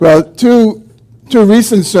Well, two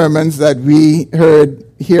recent sermons that we heard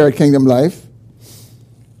here at Kingdom Life,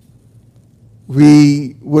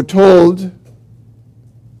 we were told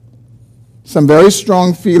some very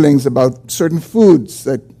strong feelings about certain foods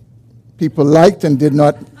that people liked and did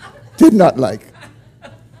not like.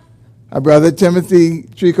 Our brother Timothy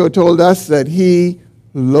Trico told us that he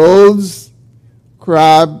loathes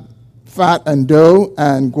crab, fat, and dough,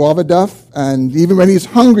 and guava duff, and even when he's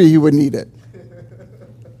hungry, he wouldn't eat it.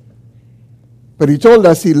 But he told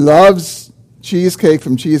us he loves cheesecake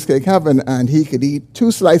from Cheesecake Heaven, and he could eat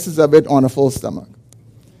 2 slices of it on a full stomach.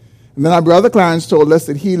 And then our brother Clarence told us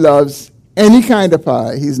that he loves any kind of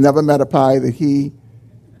pie. He's never met a pie that he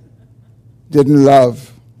didn't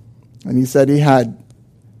love. And he said he had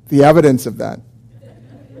the evidence of that.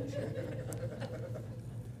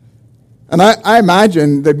 And I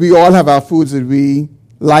imagine that we all have our foods that we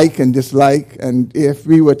like and dislike, and if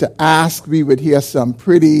we were to ask, we would hear some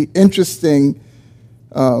pretty interesting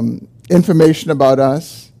information about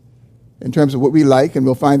us in terms of what we like, and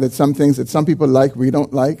we'll find that some things that some people like we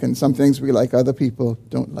don't like, and some things we like other people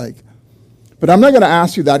don't like. But I'm not going to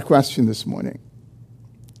ask you that question this morning.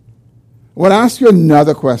 I want to ask you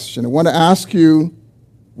another question. I want to ask you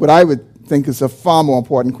what I would think is a far more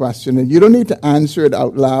important question, and you don't need to answer it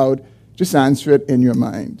out loud, just answer it in your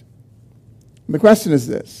mind. And the question is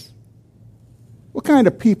this: what kind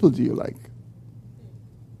of people do you like?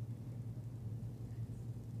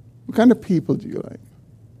 What kind of people do you like?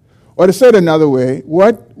 Or to say it another way,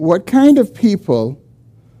 what kind of people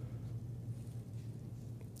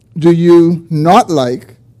do you not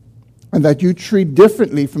like and that you treat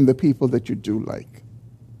differently from the people that you do like?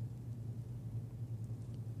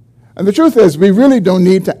 And the truth is, we really don't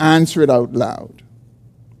need to answer it out loud.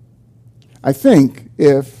 I think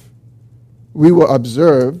if we were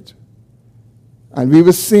observed and we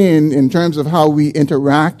were seen in terms of how we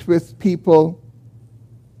interact with people,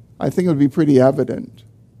 I think it would be pretty evident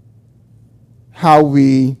how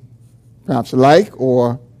we perhaps like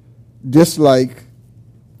or dislike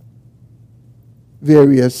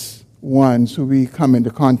various ones who we come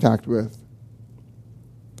into contact with.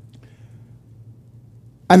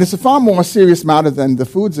 And it's a far more serious matter than the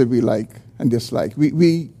foods that we like and dislike.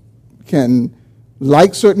 We can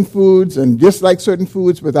like certain foods and dislike certain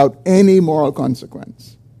foods without any moral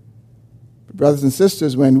consequence. But brothers and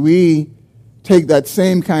sisters, when we take that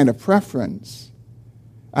same kind of preference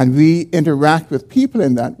and we interact with people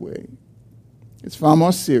in that way, it's far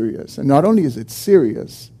more serious. And not only is it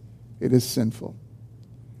serious, it is sinful.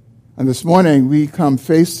 And this morning we come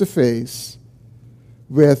face to face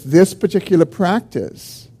with this particular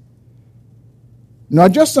practice,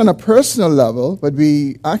 not just on a personal level, but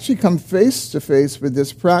we actually come face to face with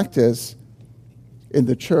this practice in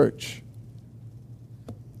the church.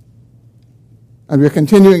 And we're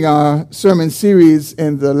continuing our sermon series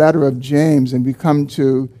in the letter of James, and we come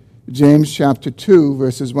to James chapter 2,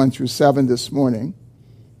 verses 1 through 7 this morning.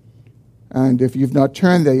 And if you've not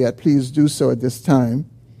turned there yet, please do so at this time.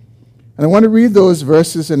 And I want to read those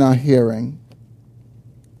verses in our hearing.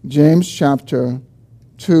 James chapter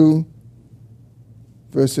 2,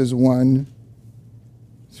 verses 1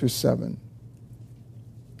 through 7.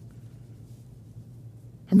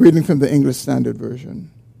 I'm reading from the English Standard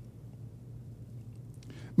Version.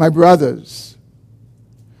 My brothers,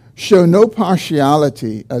 show no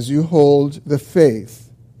partiality as you hold the faith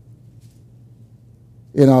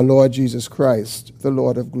in our Lord Jesus Christ, the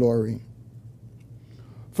Lord of glory.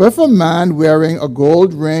 For if a man wearing a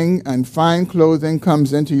gold ring and fine clothing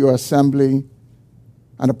comes into your assembly,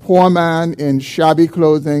 and a poor man in shabby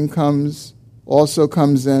clothing also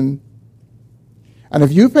comes in, and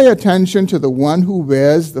if you pay attention to the one who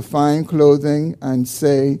wears the fine clothing and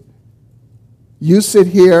say, you sit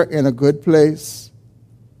here in a good place,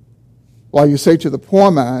 while you say to the poor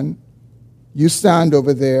man, you stand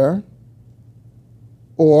over there,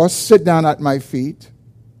 or sit down at my feet,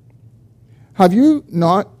 have you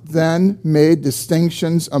not then made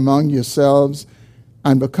distinctions among yourselves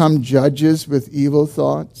and become judges with evil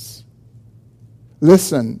thoughts?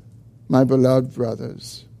 Listen, my beloved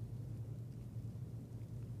brothers.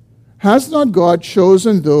 Has not God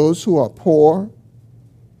chosen those who are poor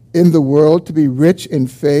in the world to be rich in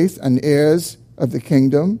faith and heirs of the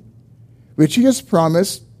kingdom, which he has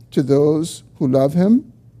promised to those who love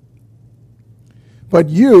him? But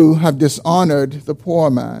you have dishonored the poor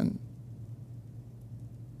man.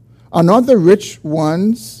 Are not the rich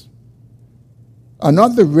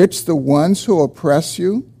the ones who oppress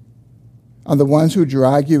you and the ones who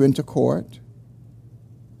drag you into court?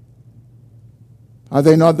 Are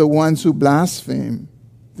they not the ones who blaspheme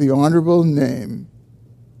the honorable name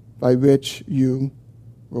by which you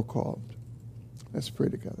were called. Let's pray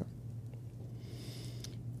together.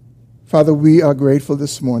 Father, we are grateful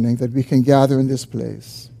this morning that we can gather in this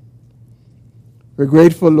place. We're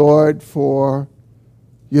grateful, Lord, for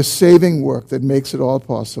your saving work that makes it all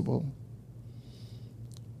possible.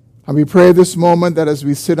 And we pray this moment that as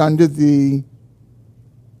we sit under the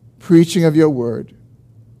preaching of your word,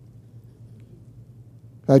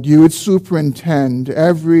 that you would superintend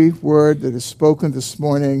every word that is spoken this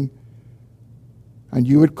morning, and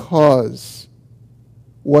you would cause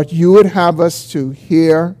what you would have us to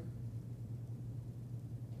hear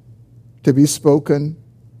to be spoken,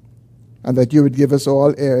 and that you would give us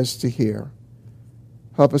all ears to hear.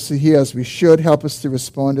 Help us to hear as we should. Help us to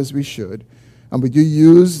respond as we should. And would you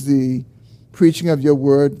use the preaching of your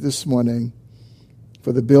word this morning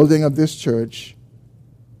for the building of this church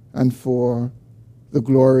and for the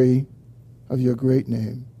glory of your great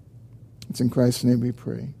name. It's in Christ's name we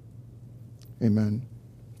pray. Amen.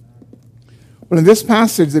 Well, in this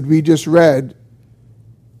passage that we just read,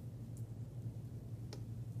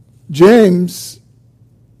 James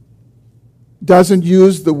doesn't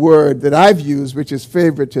use the word that I've used, which is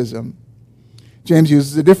favoritism. James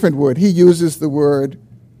uses a different word. He uses the word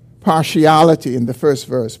partiality in the first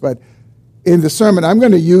verse. But in the sermon, I'm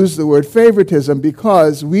going to use the word favoritism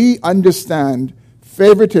because we understand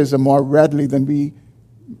favoritism more readily than we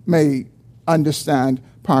may understand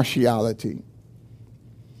partiality.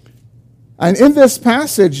 And in this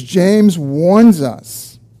passage, James warns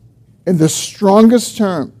us in the strongest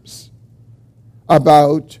terms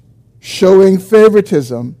about showing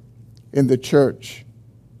favoritism in the church.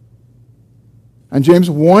 And James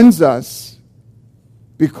warns us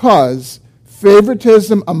because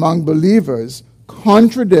favoritism among believers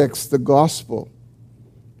contradicts the gospel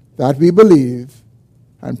that we believe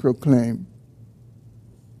and proclaim.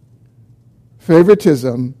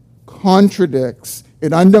 Favoritism contradicts,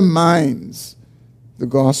 it undermines the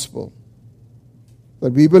gospel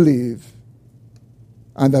that we believe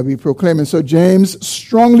and that we proclaim. And so James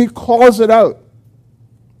strongly calls it out.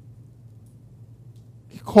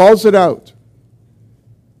 He calls it out.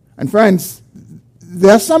 And friends,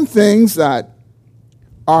 there are some things that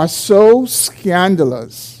are so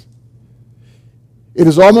scandalous, it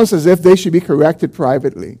is almost as if they should be corrected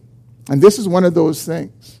privately. And this is one of those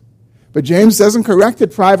things. But James doesn't correct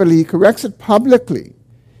it privately, he corrects it publicly.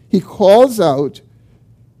 He calls out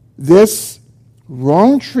this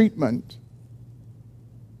wrong treatment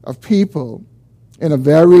of people in a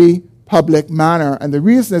very public manner. And the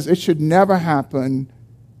reason is it should never happen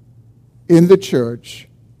in the church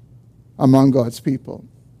among God's people.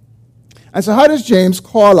 And so how does James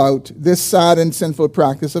call out this sad and sinful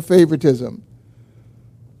practice of favoritism?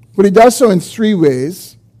 Well, he does so in three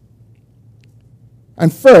ways.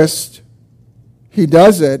 And first, he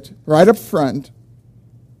does it right up front,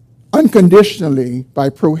 unconditionally, by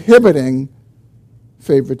prohibiting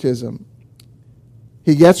favoritism.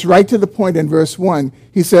 He gets right to the point in verse 1.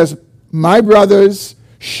 He says, "My brothers,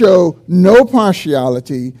 show no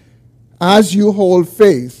partiality as you hold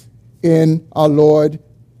faith in our Lord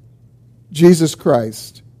Jesus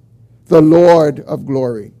Christ, the Lord of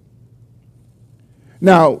glory."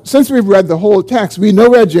 Now, since we've read the whole text, we know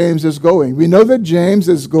where James is going. We know that James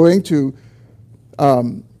is going to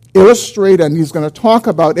illustrate, and he's going to talk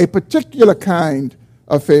about a particular kind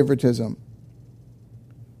of favoritism.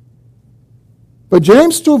 But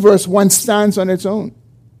James 2 verse 1 stands on its own.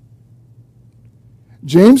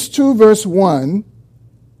 James 2 verse 1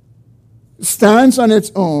 stands on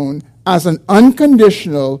its own as an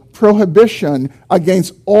unconditional prohibition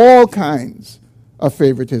against all kinds of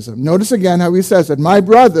favoritism. Notice again how he says that, "My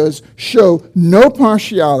brothers, show no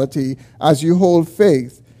partiality as you hold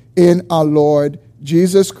faith in our Lord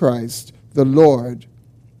Jesus Christ, the Lord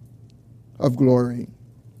of glory."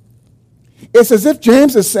 It's as if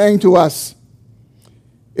James is saying to us,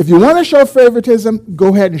 if you want to show favoritism,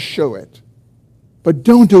 go ahead and show it. But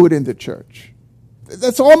don't do it in the church.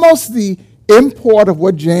 That's almost the import of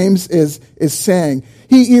what James is saying.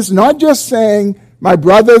 He is not just saying, my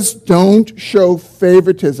brothers, don't show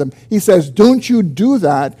favoritism. He says, don't you do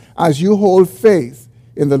that as you hold faith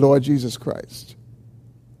in the Lord Jesus Christ.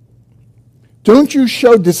 Don't you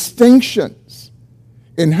show distinctions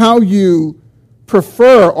in how you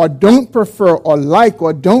prefer or don't prefer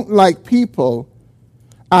or don't like people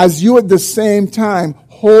as you at the same time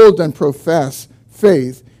hold and profess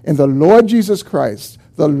faith in the Lord Jesus Christ,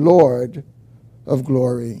 the Lord of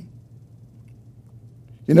glory.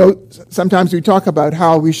 You know, sometimes we talk about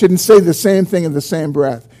how we shouldn't say the same thing in the same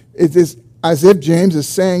breath. It is as if James is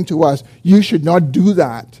saying to us, you should not do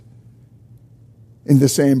that in the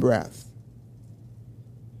same breath.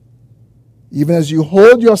 even as you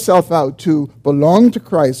hold yourself out to belong to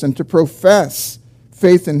Christ and to profess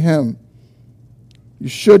faith in him, you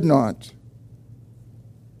should not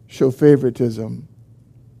show favoritism.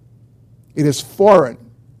 It is foreign.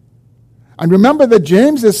 And remember that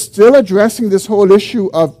James is still addressing this whole issue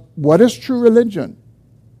of what is true religion.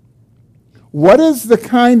 What is the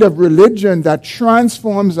kind of religion that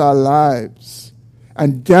transforms our lives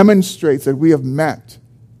and demonstrates that we have met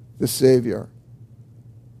the Savior?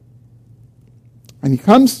 And he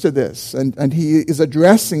comes to this, and he is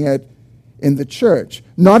addressing it in the church.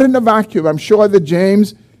 Not in a vacuum. I'm sure that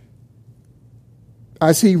James,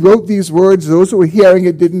 as he wrote these words, those who were hearing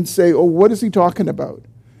it didn't say, oh, what is he talking about?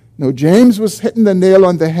 No, James was hitting the nail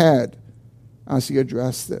on the head as he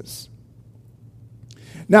addressed this.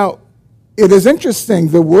 Now, it is interesting,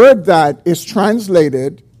 the word that is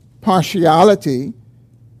translated partiality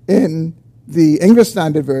in the English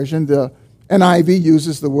Standard Version, the NIV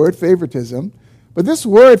uses the word favoritism, but this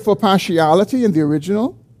word for partiality in the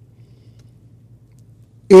original,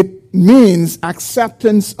 it means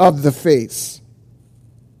acceptance of the face.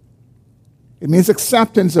 It means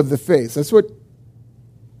acceptance of the face. That's what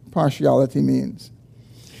partiality means.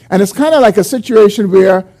 And it's kind of like a situation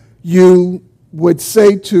where you would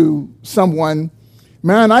say to someone,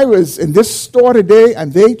 man, I was in this store today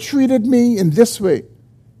and they treated me in this way.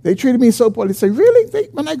 They treated me so poorly. You say, really?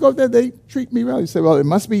 When I go there, they treat me well. You say, well, it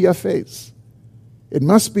must be your face. They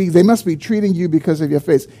must be treating you because of your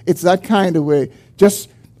face. It's that kind of way. Just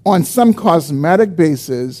on some cosmetic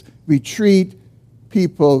basis, we treat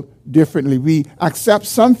people differently. We accept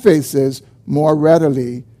some faces more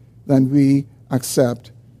readily than we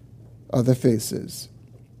accept other faces.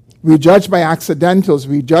 We judge by accidentals.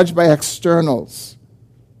 We judge by externals.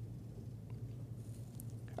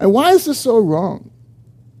 And why is this so wrong?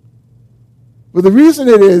 Well, the reason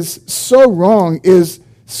it is so wrong is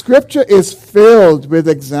Scripture is filled with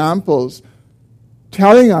examples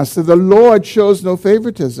telling us that the Lord shows no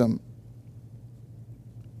favoritism.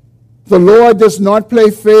 The Lord does not play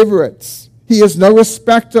favorites. He is no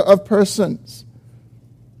respecter of persons.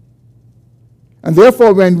 And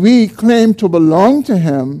therefore, when we claim to belong to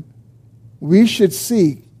him, we should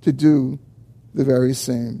seek to do the very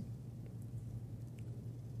same.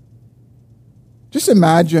 Just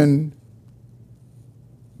imagine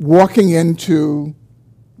walking into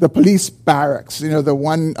the police barracks, the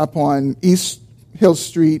one up on East Hill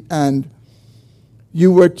Street, and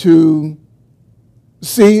you were to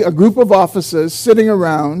see a group of officers sitting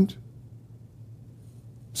around,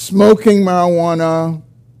 smoking marijuana,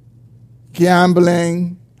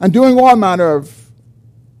 gambling, and doing all manner of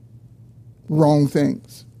wrong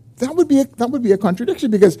things. That would be a contradiction,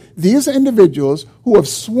 because these are individuals who have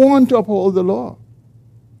sworn to uphold the law.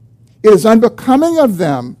 It is unbecoming of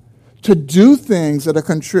them to do things that are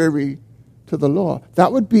contrary to the law.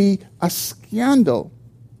 That would be a scandal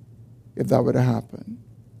if that were to happen.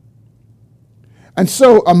 And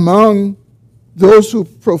so among those who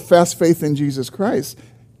profess faith in Jesus Christ,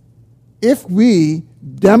 if we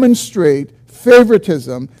demonstrate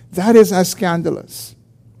favoritism, that is as scandalous.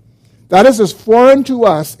 That is as foreign to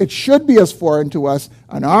us, it should be as foreign to us,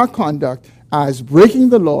 and our conduct as breaking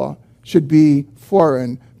the law should be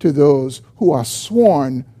foreign to those who are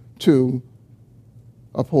sworn to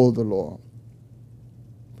uphold the law.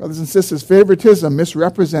 Brothers and sisters, favoritism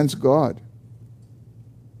misrepresents God,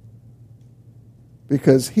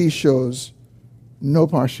 because he shows no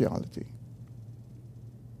partiality.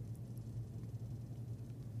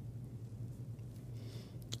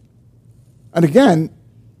 And again,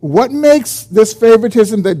 what makes this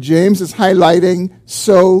favoritism that James is highlighting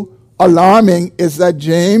so alarming is that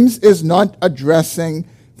James is not addressing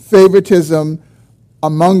favoritism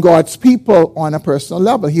among God's people on a personal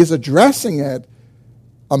level. He is addressing it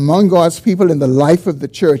among God's people in the life of the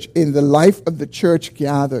church, in the life of the church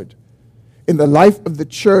gathered, in the life of the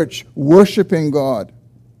church worshiping God.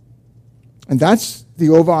 And that's the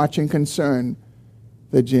overarching concern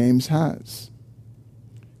that James has.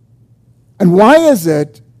 And why is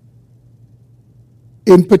it,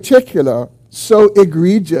 in particular, so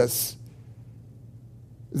egregious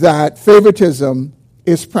that favoritism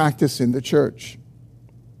is practiced in the church?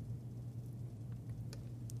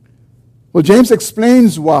 Well, James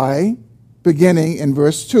explains why, beginning in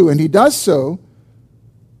verse 2, and he does so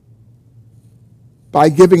by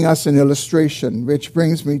giving us an illustration, which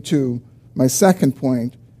brings me to my second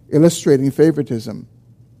point, illustrating favoritism.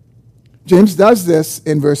 James does this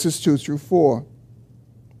in verses 2 through 4.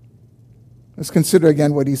 Let's consider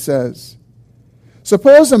again what he says.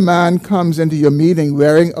 Suppose a man comes into your meeting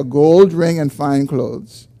wearing a gold ring and fine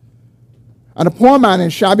clothes, and a poor man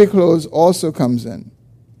in shabby clothes also comes in.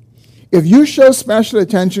 If you show special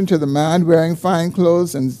attention to the man wearing fine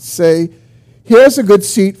clothes and say, here's a good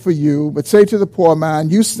seat for you, but say to the poor man,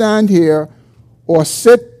 you stand here or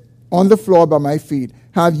sit on the floor by my feet,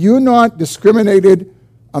 have you not discriminated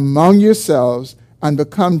among yourselves and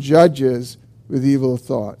become judges with evil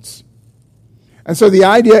thoughts? And so the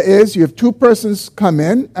idea is you have two persons come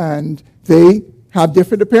in and they have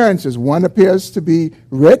different appearances. One appears to be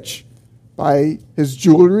rich by his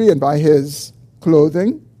jewelry and by his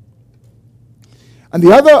clothing, and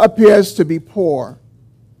the other appears to be poor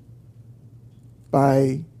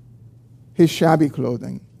by his shabby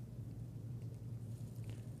clothing.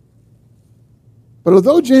 But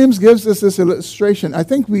although James gives us this illustration, I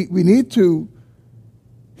think we need to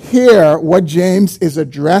hear what James is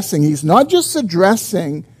addressing. He's not just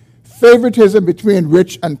addressing favoritism between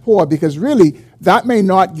rich and poor, because really that may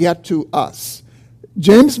not get to us.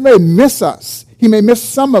 James may miss us. He may miss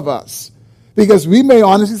some of us, because we may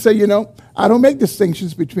honestly say, I don't make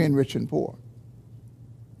distinctions between rich and poor.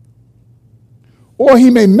 Or he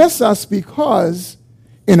may miss us because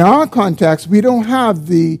in our context we don't have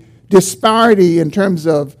the disparity in terms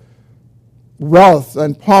of wealth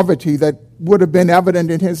and poverty that would have been evident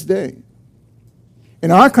in his day. In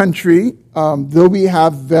our country, though we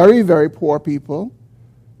have very, very poor people,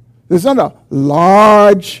 there's not a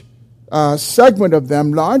large segment of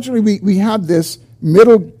them. Largely, we have this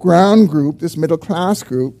middle ground group, this middle class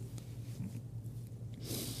group,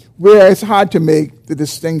 where it's hard to make the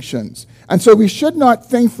distinctions. And so we should not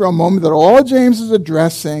think for a moment that all James is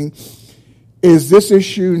addressing is this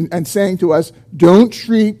issue and saying to us, don't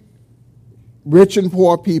treat rich and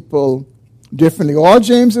poor people differently. All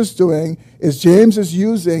James is doing is James is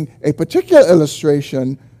using a particular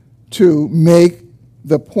illustration to make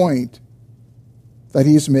the point that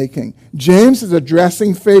he's making. James is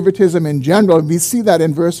addressing favoritism in general, and we see that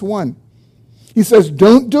in verse 1. He says,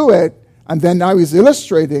 don't do it, and then now he's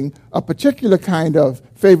illustrating a particular kind of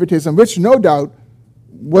favoritism, which no doubt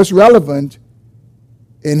was relevant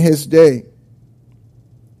in his day.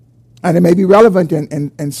 And it may be relevant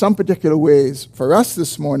in some particular ways for us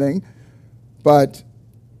this morning, but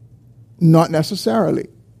not necessarily.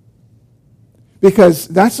 Because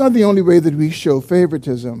that's not the only way that we show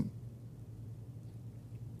favoritism.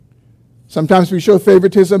 Sometimes we show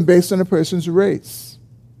favoritism based on a person's race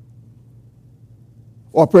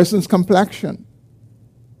or a person's complexion.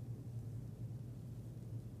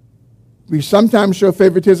 We sometimes show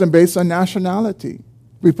favoritism based on nationality.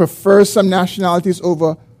 We prefer some nationalities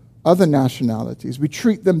over other nationalities. We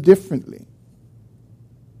treat them differently.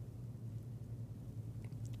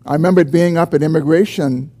 I remember being up at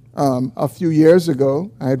immigration a few years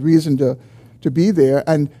ago. I had reason to be there,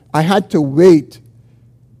 and I had to wait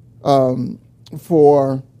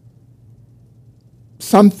for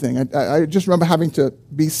something. I just remember having to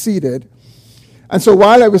be seated. And so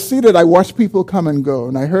while I was seated, I watched people come and go,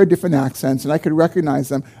 and I heard different accents, and I could recognize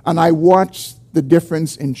them, and I watched the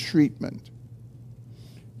difference in treatment,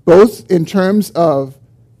 both in terms of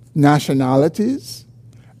nationalities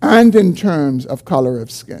and in terms of color of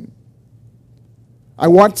skin. I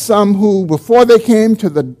watched some who, before they came to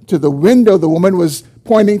the window, the woman was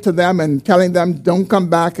pointing to them and telling them, don't come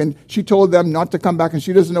back, and she told them not to come back, and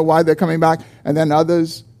she doesn't know why they're coming back. And then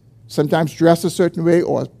others, sometimes dressed a certain way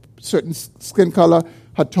or certain skin color,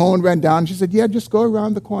 her tone went down. She said, yeah, just go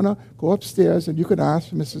around the corner, go upstairs, and you could ask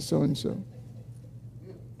for Mrs. So-and-so.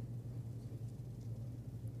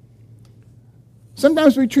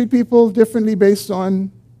 Sometimes we treat people differently based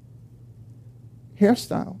on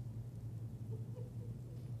hairstyle.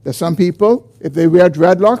 There's some people, if they wear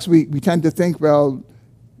dreadlocks, we tend to think, well,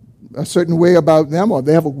 a certain way about them, or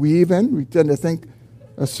they have a weave in, we tend to think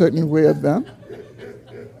a certain way of them.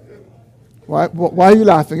 Why are you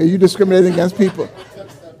laughing? Are you discriminating against people?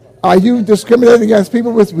 Are you discriminating against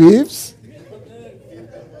people with weaves?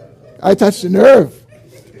 I touched a nerve.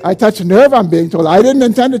 I touched a nerve, I'm being told. I didn't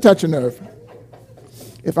intend to touch a nerve.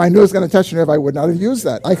 If I knew it was going to touch a nerve, I would not have used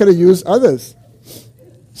that. I could have used others.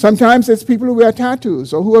 Sometimes it's people who wear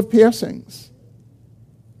tattoos or who have piercings.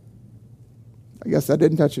 I guess that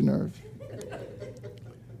didn't touch a nerve.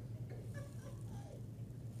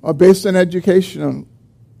 Or based on education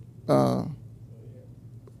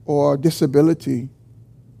or disability.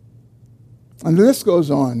 And the list goes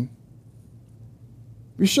on.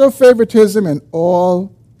 We show favoritism in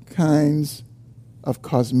all kinds of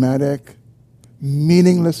cosmetic,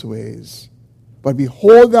 meaningless ways, but we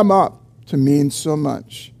hold them up to mean so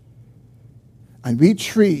much. And we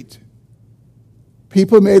treat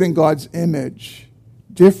people made in God's image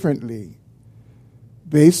differently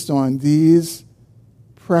based on these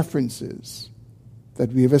preferences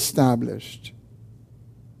that we have established.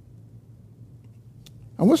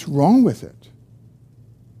 And what's wrong with it?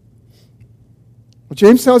 Well,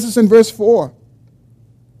 James tells us in verse 4.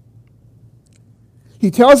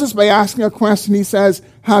 He tells us by asking a question. He says,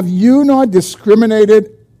 have you not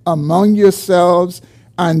discriminated among yourselves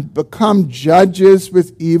and become judges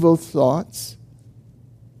with evil thoughts?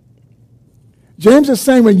 James is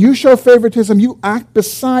saying when you show favoritism, you act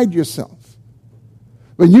beside yourself.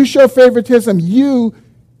 When you show favoritism, you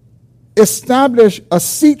establish a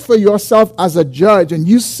seat for yourself as a judge, and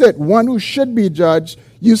you sit, one who should be judged,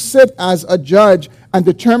 you sit as a judge and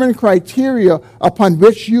determine criteria upon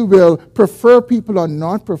which you will prefer people or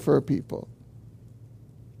not prefer people.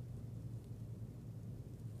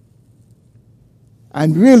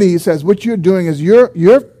 And really, he says, what you're doing is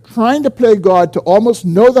you're trying to play God to almost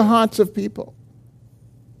know the hearts of people,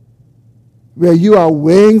 where you are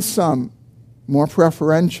weighing some more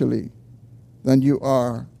preferentially than you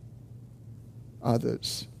are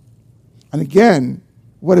others. And again,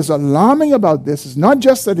 what is alarming about this is not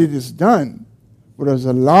just that it is done. What is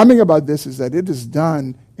alarming about this is that it is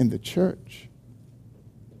done in the church.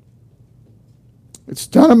 It's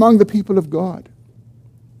done among the people of God.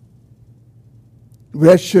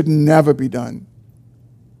 That should never be done.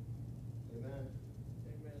 Amen.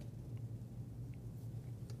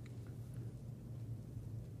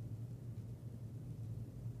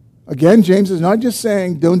 Again, James is not just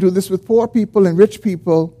saying, don't do this with poor people and rich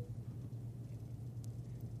people.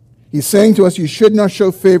 He's saying to us, you should not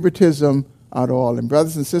show favoritism at all. And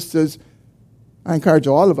brothers and sisters, I encourage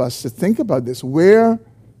all of us to think about this. Where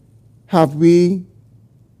have we,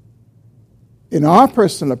 in our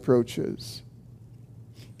personal approaches,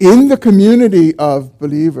 in the community of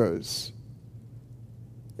believers,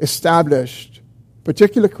 established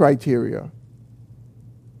particular criteria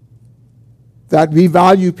that we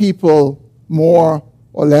value people more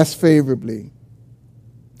or less favorably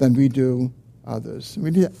than we do others? We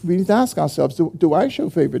need to ask ourselves, do I show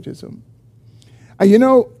favoritism?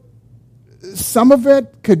 And some of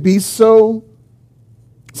it can be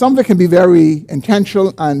very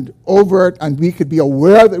intentional and overt, and we could be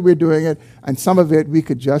aware that we're doing it, and some of it we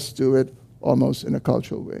could just do it almost in a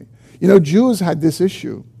cultural way. Jews had this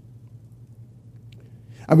issue.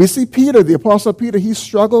 And we see Peter, the Apostle Peter, he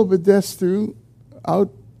struggled with this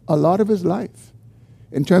throughout a lot of his life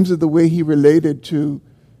in terms of the way he related to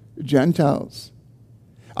Gentiles.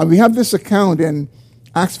 And we have this account in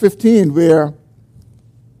Acts 15 where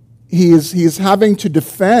he is having to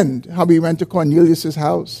defend how he went to Cornelius'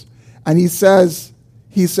 house. And he says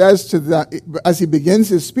to that, as he begins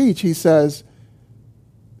his speech, he says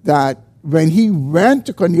that when he went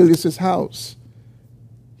to Cornelius' house,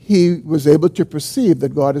 he was able to perceive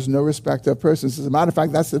that God is no respecter of persons. As a matter of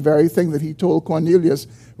fact, that's the very thing that he told Cornelius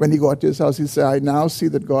when he got to his house. He said, I now see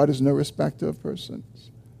that God is no respecter of persons.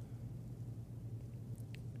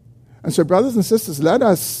 And so, brothers and sisters, let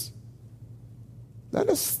us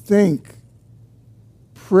think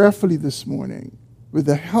prayerfully this morning with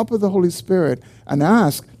the help of the Holy Spirit and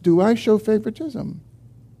ask, do I show favoritism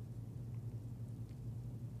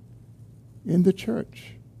in the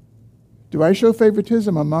church? Do I show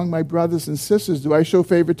favoritism among my brothers and sisters? Do I show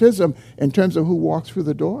favoritism in terms of who walks through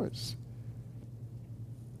the doors?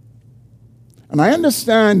 And I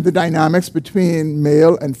understand the dynamics between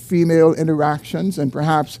male and female interactions, and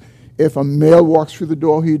perhaps if a male walks through the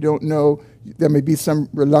door who you don't know, there may be some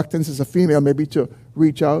reluctance as a female maybe to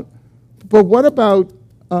reach out. But what about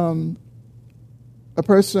a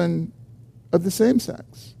person of the same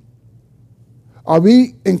sex? Are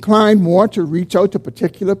we inclined more to reach out to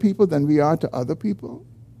particular people than we are to other people?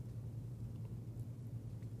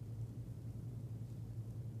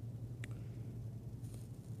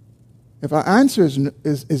 If our answer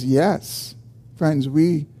is yes, friends,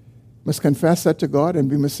 we must confess that to God, and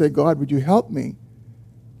we must say, God, would you help me?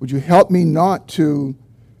 Would you help me not to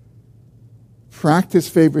practice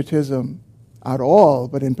favoritism at all,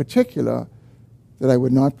 but in particular, that I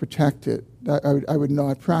would not protect it, that I would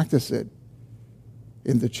not practice it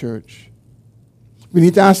in the church. We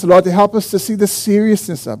need to ask the Lord to help us to see the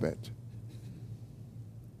seriousness of it.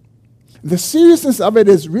 The seriousness of it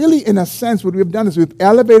is really, in a sense, what we've done is we've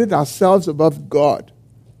elevated ourselves above God.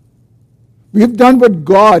 We've done what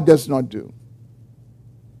God does not do.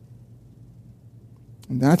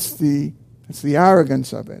 And that's the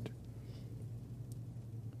arrogance of it.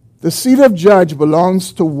 The seat of judge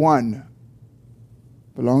belongs to one,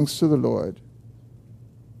 belongs to the Lord,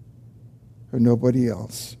 or nobody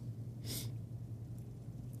else.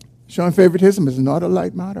 Showing favoritism is not a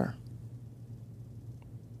light matter.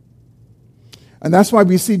 And that's why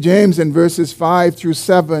we see James in verses 5 through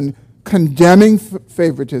 7 condemning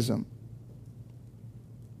favoritism.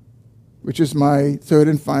 which is my third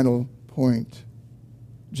and final point.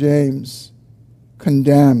 James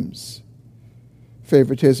condemns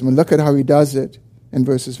favoritism. And look at how he does it in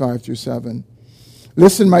verses 5 through 7.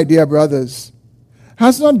 Listen, my dear brothers.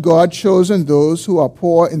 Has not God chosen those who are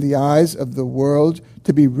poor in the eyes of the world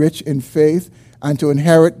to be rich in faith and to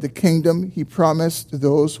inherit the kingdom he promised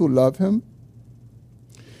those who love him?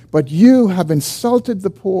 But you have insulted the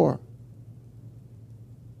poor.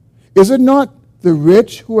 Is it not the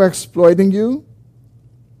rich who are exploiting you?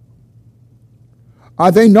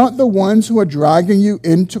 Are they not the ones who are dragging you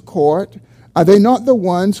into court? Are they not the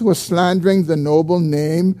ones who are slandering the noble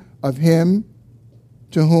name of him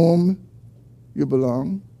to whom you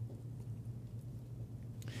belong?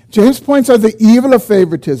 James points out the evil of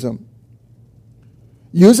favoritism,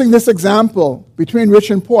 using this example between rich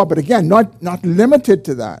and poor, but again, not limited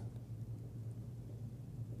to that.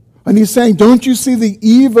 And he's saying, don't you see the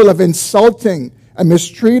evil of insulting and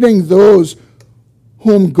mistreating those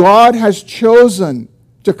whom God has chosen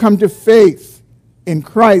to come to faith in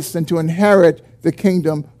Christ and to inherit the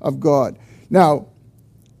kingdom of God? Now,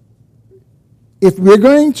 if we're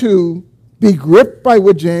going to be gripped by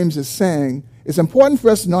what James is saying, it's important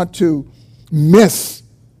for us not to miss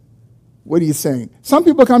what he's saying. Some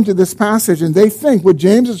people come to this passage and they think what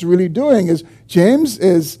James is really doing is James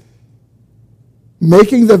is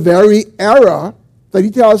making the very error that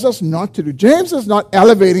he tells us not to do. James is not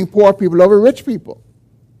elevating poor people over rich people.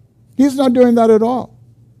 He's not doing that at all.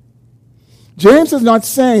 James is not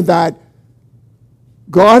saying that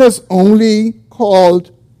God has only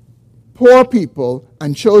called poor people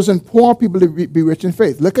and chosen poor people to be rich in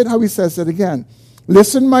faith. Look at how he says it again.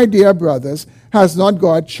 Listen, my dear brothers, has not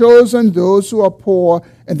God chosen those who are poor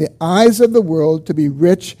in the eyes of the world to be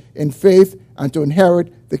rich in faith and to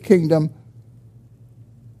inherit the kingdom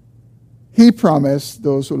he promised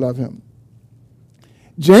those who love him?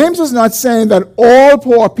 James is not saying that all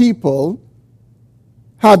poor people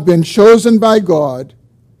have been chosen by God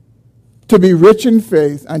to be rich in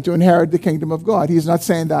faith and to inherit the kingdom of God. He's not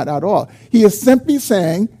saying that at all. He is simply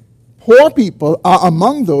saying poor people are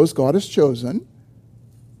among those God has chosen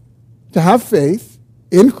to have faith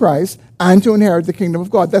in Christ and to inherit the kingdom of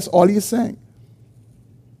God. That's all he's saying.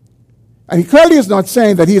 And he clearly is not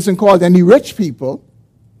saying that he hasn't called any rich people.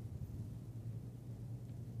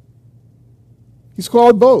 He's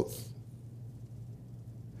called both.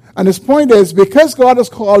 And his point is, because God has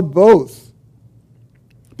called both,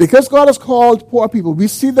 because God has called poor people, we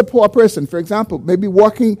see the poor person, for example, maybe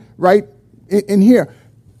walking right in here.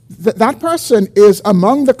 That person is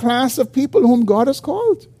among the class of people whom God has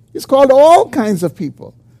called. He's called all kinds of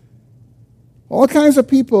people. All kinds of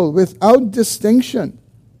people without distinction.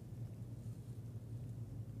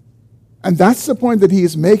 And that's the point that he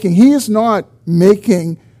is making. He is not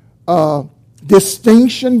making a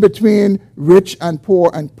distinction between rich and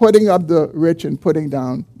poor and putting up the rich and putting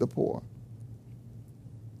down the poor.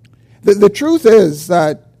 The truth is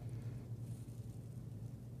that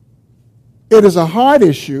it is a hard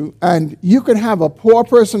issue, and you could have a poor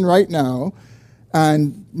person right now,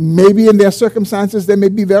 and maybe in their circumstances they may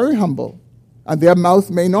be very humble, and their mouth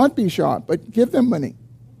may not be sharp, but give them money.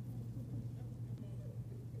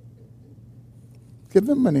 Give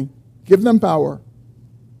them money. Give them power.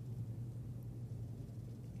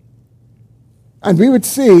 And we would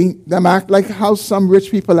see them act like how some rich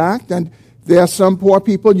people act, and there are some poor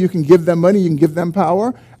people, you can give them money, you can give them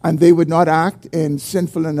power, and they would not act in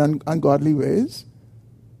sinful and ungodly ways.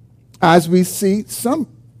 As we see, some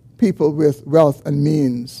people with wealth and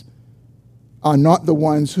means are not the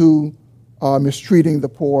ones who are mistreating the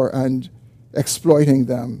poor and exploiting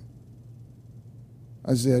them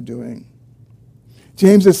as they're doing.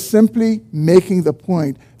 James is simply making the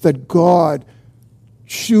point that God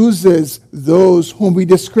chooses those whom we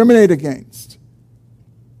discriminate against.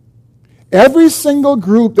 Every single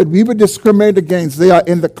group that we would discriminate against, they are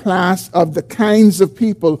in the class of the kinds of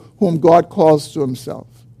people whom God calls to himself.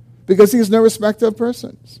 Because he is no respecter of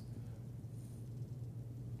persons.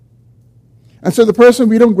 And so the person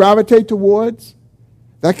we don't gravitate towards,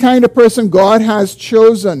 that kind of person God has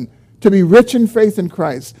chosen to be rich in faith in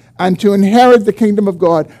Christ and to inherit the kingdom of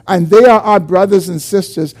God. And they are our brothers and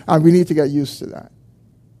sisters, and we need to get used to that.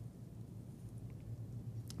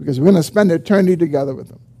 Because we're going to spend eternity together with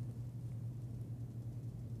them.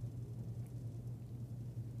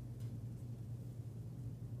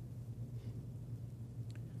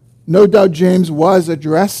 No doubt James was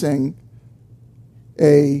addressing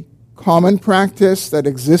a common practice that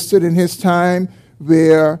existed in his time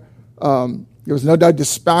where there was no doubt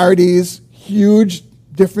disparities, huge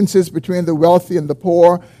differences between the wealthy and the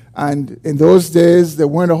poor. And in those days, there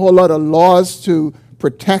weren't a whole lot of laws to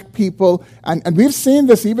protect people. And we've seen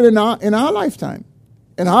this even in our lifetime.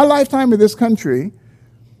 In our lifetime in this country,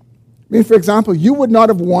 I mean, for example, you would not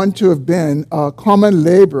have wanted to have been a common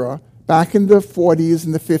laborer back in the 40s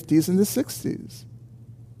and the 50s and the 60s.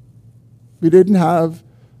 We didn't have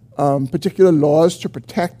particular laws to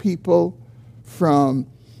protect people from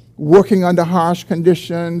working under harsh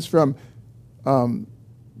conditions, from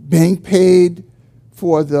being paid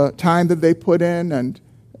for the time that they put in, and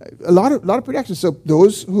a lot of protection. So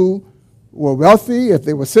those who were wealthy, if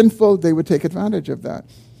they were sinful, they would take advantage of that.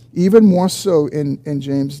 Even more so in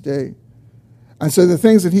James' day. And so the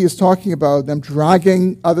things that he is talking about, them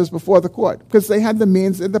dragging others before the court, because they had the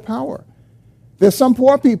means and the power. There's some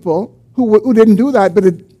poor people who didn't do that, but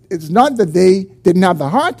it's not that they didn't have the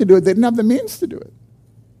heart to do it, they didn't have the means to do it.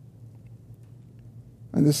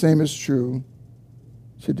 And the same is true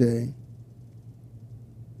today.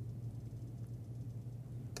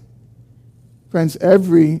 Friends,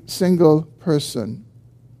 every single person,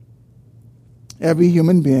 every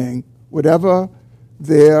human being, whatever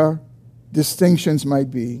their distinctions might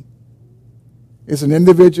be, is an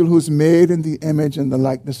individual who's made in the image and the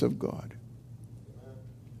likeness of God.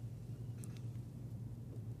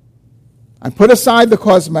 And put aside the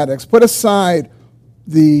cosmetics, put aside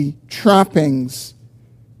the trappings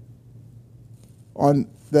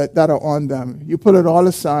that are on them. You put it all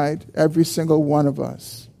aside, every single one of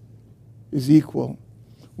us is equal.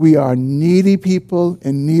 We are needy people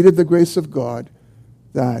in need of the grace of God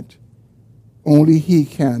that only He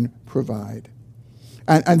can provide.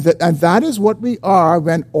 And that is what we are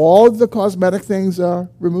when all the cosmetic things are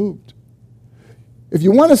removed. If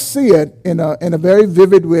you want to see it in a very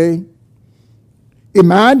vivid way,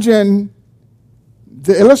 imagine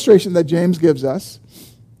the illustration that James gives us.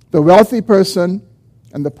 The wealthy person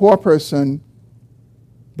and the poor person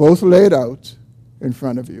both laid out in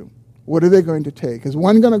front of you. What are they going to take? Is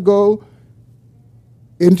one going to go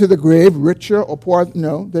into the grave richer or poor?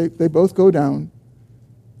 No, they both go down.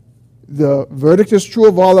 The verdict is true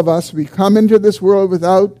of all of us. We come into this world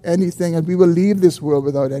without anything, and we will leave this world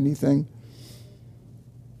without anything.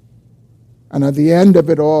 And at the end of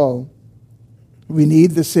it all, we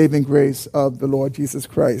need the saving grace of the Lord Jesus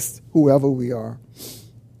Christ, whoever we are.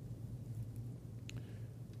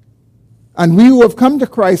 And we who have come to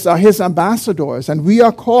Christ are His ambassadors, and we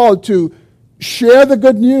are called to share the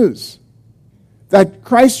good news that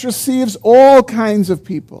Christ receives all kinds of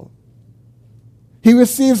people. He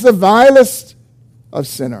receives the vilest of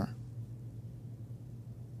sinner.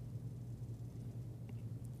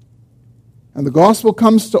 And the gospel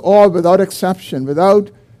comes to all without exception, without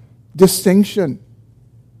distinction.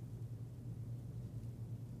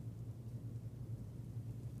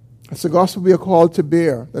 That's the gospel we are called to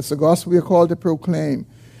bear. That's the gospel we are called to proclaim.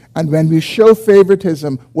 And when we show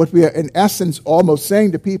favoritism, what we are in essence almost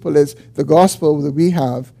saying to people is the gospel that we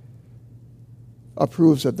have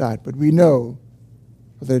approves of that. But we know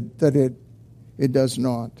that it does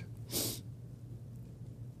not.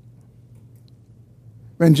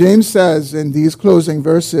 When James says in these closing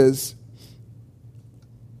verses,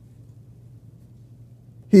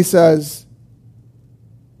 he says,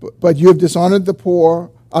 but you have dishonored the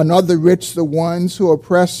poor. Are not the rich the ones who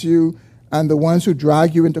oppress you and the ones who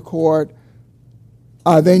drag you into court?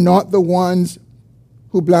 Are they not the ones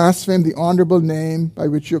who blaspheme the honorable name by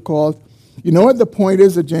which you're called? You know what the point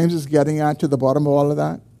is that James is getting at to the bottom of all of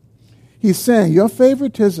that? He's saying your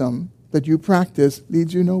favoritism that you practice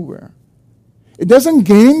leads you nowhere. It doesn't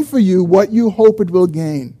gain for you what you hope it will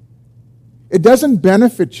gain. It doesn't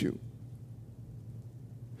benefit you.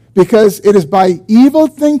 Because it is by evil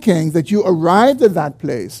thinking that you arrived at that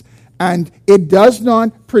place, and it does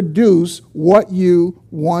not produce what you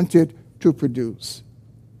want it to produce.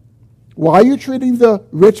 Why are you treating the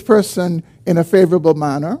rich person in a favorable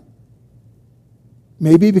manner?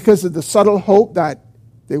 Maybe because of the subtle hope that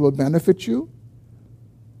they will benefit you.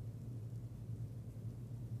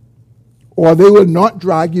 Or they will not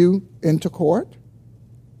drag you into court.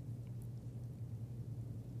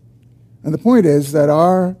 And the point is that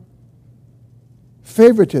our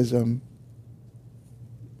favoritism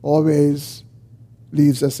always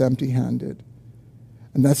leaves us empty-handed.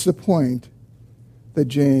 And that's the point that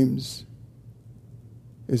James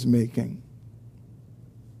is making.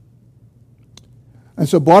 And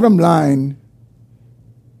so bottom line,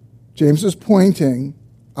 James is pointing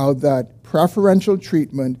out that preferential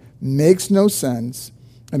treatment makes no sense,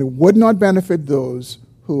 and it would not benefit those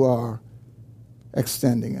who are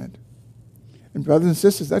extending it. And brothers and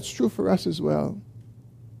sisters, that's true for us as well.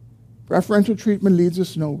 Preferential treatment leads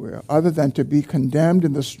us nowhere other than to be condemned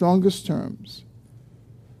in the strongest terms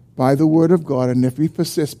by the Word of God, and if we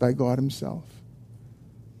persist, by God Himself.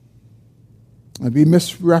 And we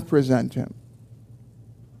misrepresent him.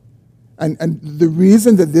 And the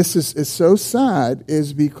reason that this is so sad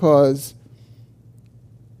is because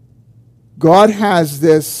God has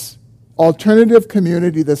this alternative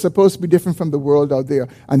community that's supposed to be different from the world out there.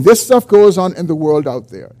 And this stuff goes on in the world out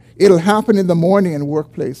there. It'll happen in the morning in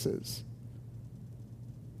workplaces.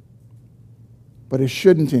 But it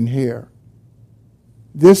shouldn't in here.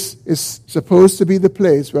 This is supposed to be the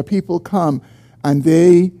place where people come and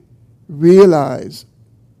they realize,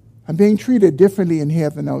 I'm being treated differently in here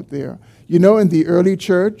than out there. You know, in the early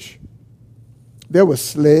church, there were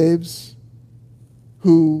slaves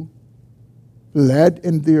who led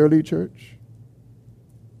in the early church.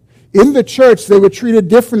 In the church, they were treated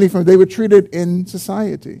differently from they were treated in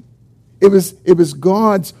society. It was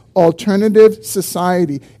God's alternative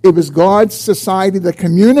society. It was God's society that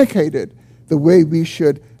communicated the way we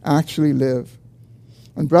should actually live.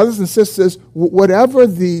 And brothers and sisters, whatever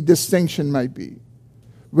the distinction might be,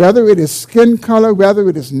 whether it is skin color, whether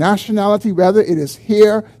it is nationality, whether it is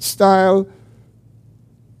hairstyle,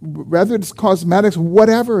 whether it's cosmetics,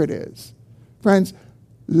 whatever it is, friends,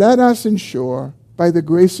 let us ensure, by the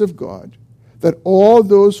grace of God, that all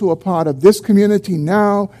those who are part of this community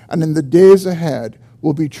now and in the days ahead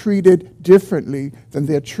will be treated differently than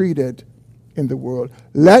they're treated in the world.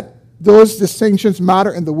 Let those distinctions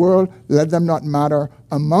matter in the world. Let them not matter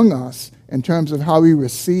among us in terms of how we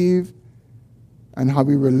receive and how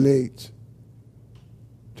we relate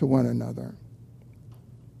to one another.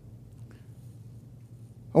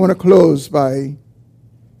 I want to close by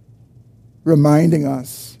reminding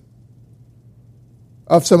us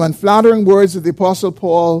of some unflattering words that the Apostle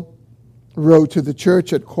Paul wrote to the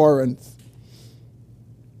church at Corinth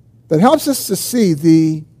that helps us to see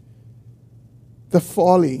the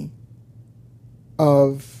folly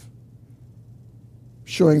of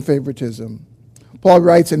showing favoritism. Paul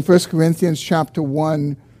writes in 1 Corinthians chapter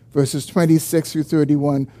 1, verses 26 through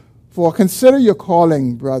 31, "For consider your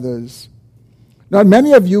calling, brothers. Not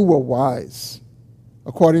many of you were wise,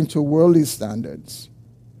 according to worldly standards.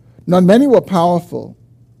 Not many were powerful.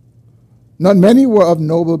 Not many were of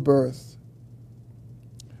noble birth.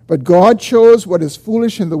 But God chose what is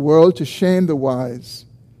foolish in the world to shame the wise.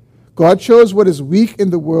 God chose what is weak in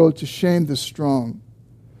the world to shame the strong.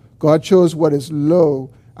 God chose what is low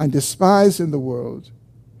and despised in the world,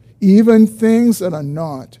 even things that are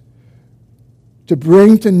not, to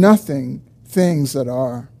bring to nothing things that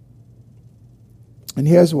are." And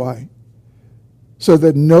here's why. So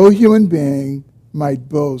that no human being might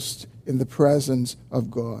boast in the presence of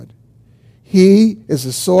God. He is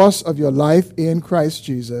the source of your life in Christ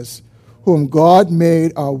Jesus, whom God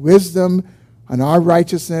made our wisdom and our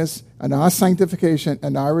righteousness and our sanctification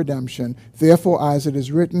and our redemption. Therefore, as it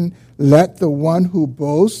is written, let the one who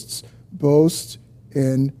boasts boast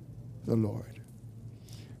in the Lord.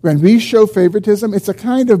 When we show favoritism, it's a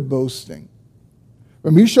kind of boasting.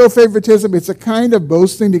 When we show favoritism, it's a kind of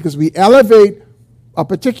boasting because we elevate a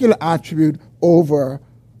particular attribute over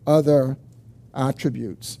other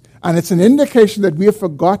attributes. And it's an indication that we have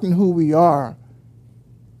forgotten who we are,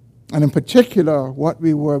 and in particular, what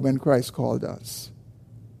we were when Christ called us.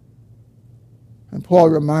 And Paul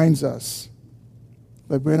reminds us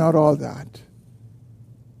that we're not all that.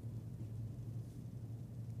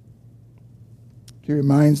 He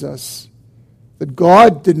reminds us that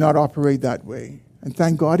God did not operate that way. And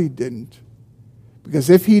thank God he didn't. Because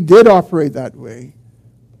if he did operate that way,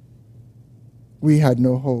 we had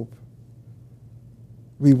no hope.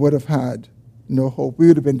 We would have had no hope. We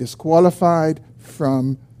would have been disqualified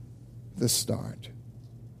from the start.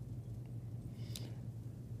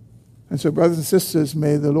 And so, brothers and sisters,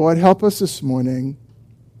 may the Lord help us this morning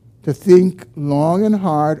to think long and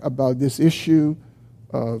hard about this issue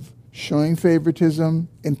of showing favoritism,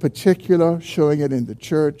 in particular, showing it in the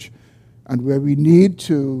church. And where we need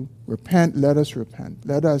to repent, let us repent.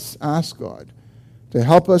 Let us ask God to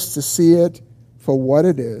help us to see it for what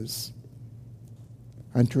it is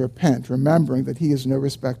and to repent, remembering that he is no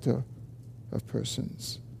respecter of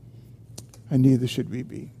persons. And neither should we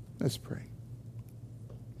be. Let's pray.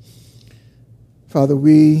 Father,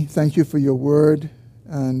 we thank you for your word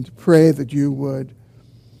and pray that you would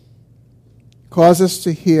cause us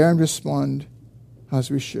to hear and respond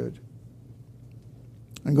as we should.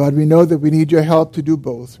 And God, we know that we need your help to do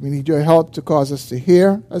both. We need your help to cause us to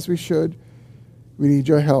hear as we should. We need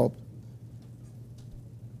your help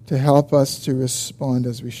to help us to respond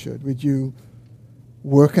as we should. Would you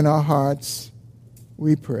work in our hearts,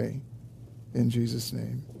 we pray, in Jesus'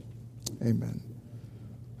 name. Amen.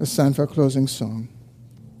 Let's stand for a closing song.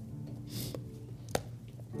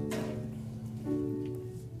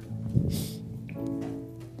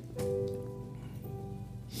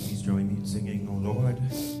 Please join me in singing, O Lord,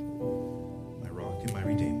 my rock and my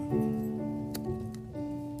redeemer.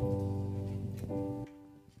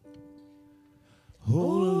 O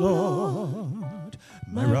Lord,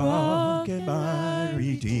 my rock and my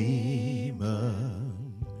redeemer,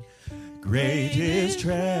 greatest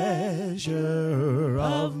treasure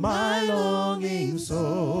of my longing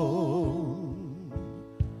soul.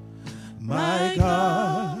 My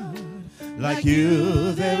God, like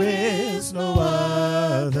you there is no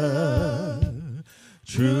other.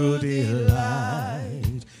 True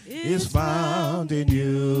delight is found in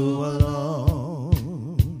you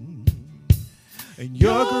alone. And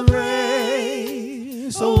your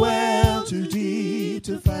grace, so well too deep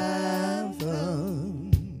to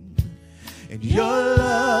fathom, and your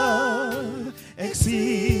love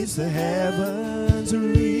exceeds the heavens'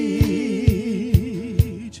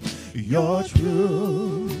 reach. Your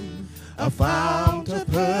truth, a fount of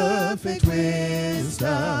perfect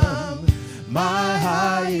wisdom, my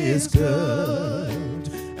highest good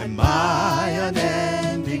and my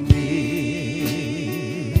unending need.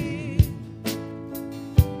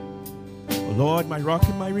 O Lord, my rock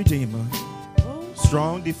and my redeemer,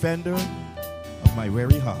 strong defender of my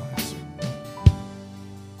weary heart.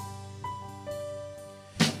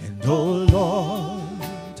 And O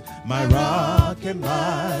Lord, my rock and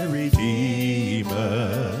my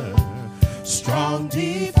redeemer, strong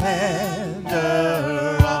defender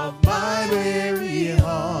of my weary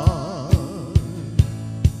heart,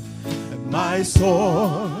 and my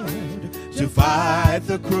sword to fight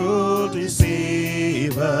the cruel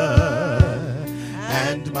deceiver,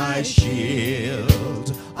 and my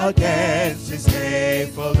shield against his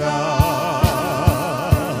hateful gods,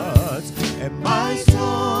 and my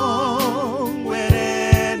song when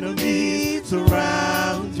enemies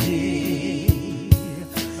surround me,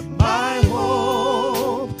 and my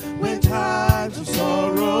hope when times of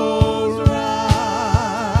sorrow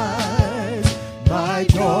rise, my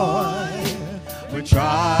joy when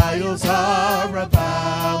trials are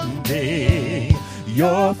abounding,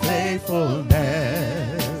 your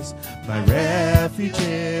faithfulness, my refuge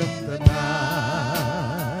in the night.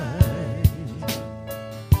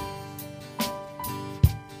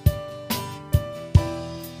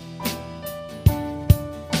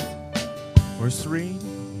 Verse 3,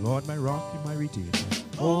 Lord, my rock and my redeemer.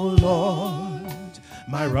 O Lord,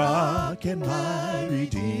 my rock and my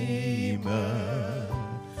redeemer,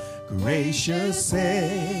 gracious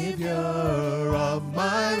Savior of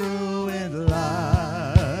my ruined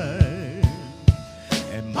life,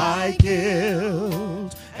 and my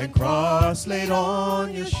guilt and cross laid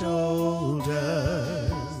on your shoulders.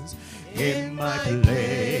 In my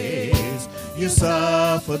place you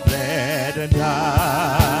suffered, bled, and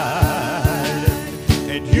died,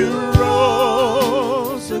 and you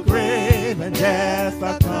rose the grave and death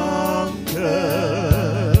I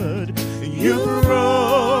conquered. You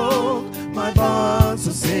broke my bonds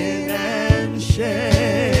of sin and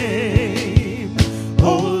shame.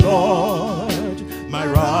 O Lord, my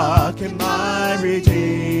rock and my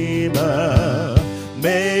redeemer,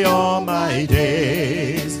 may all my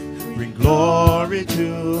days bring glory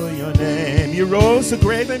to your name. You rose the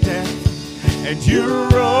grave and death, and you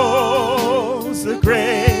rose the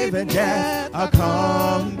grave and death I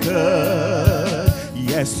conquered.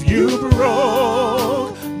 Yes, you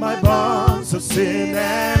broke my bonds of sin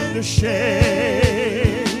and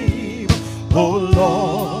shame. O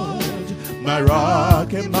Lord, my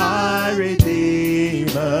rock and my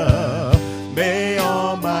redeemer, may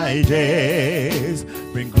all my days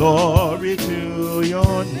bring glory to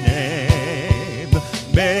your name.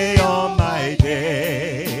 May all my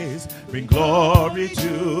days bring glory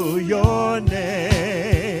to your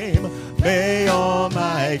name. May all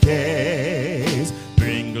my days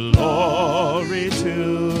bring glory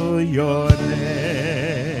to your name.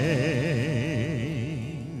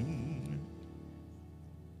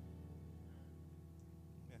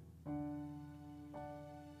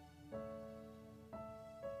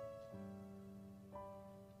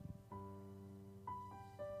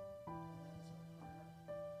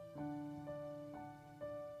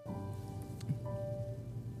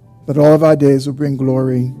 That all of our days will bring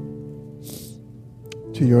glory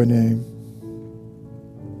to your name.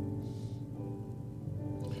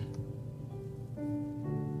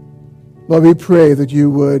 Lord, we pray that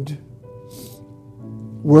you would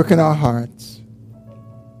work in our hearts.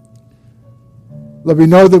 Lord, we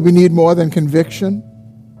know that we need more than conviction.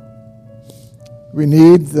 We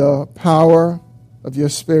need the power of your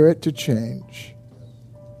Spirit to change.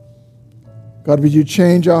 God, would you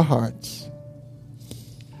change our hearts?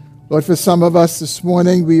 Lord, for some of us this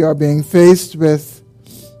morning, we are being faced with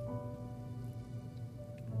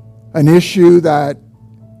an issue that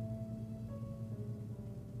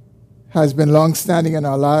has been long-standing in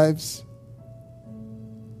our lives,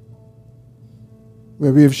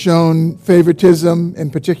 where we have shown favoritism in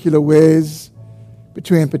particular ways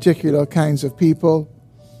between particular kinds of people.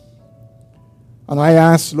 And I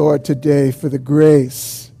ask, Lord, today for the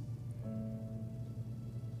grace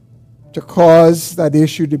to cause that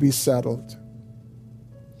issue to be settled.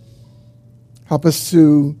 Help us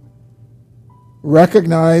to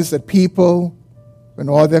recognize that people, when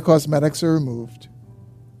all their cosmetics are removed,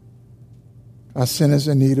 are sinners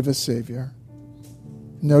in need of a Savior.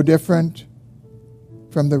 No different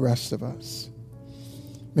from the rest of us.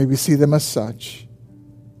 May we see them as such,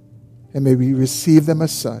 and may we receive them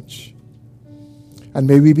as such. And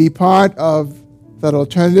may we be part of that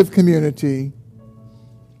alternative community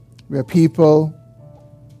where people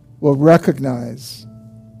will recognize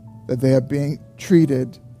that they are being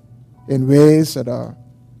treated in ways that are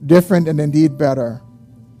different and indeed better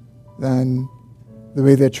than the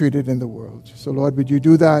way they're treated in the world. So, Lord, would you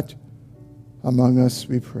do that among us,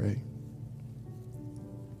 we pray.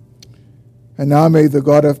 And now may the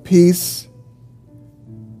God of peace,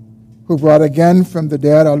 who brought again from the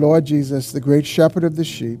dead our Lord Jesus, the great shepherd of the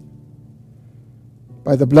sheep,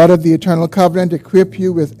 by the blood of the eternal covenant, equip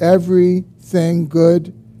you with everything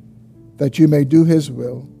good that you may do his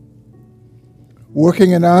will,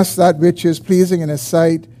 working in us that which is pleasing in his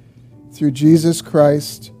sight through Jesus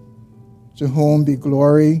Christ, to whom be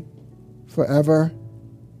glory forever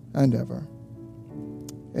and ever.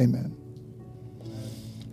 Amen.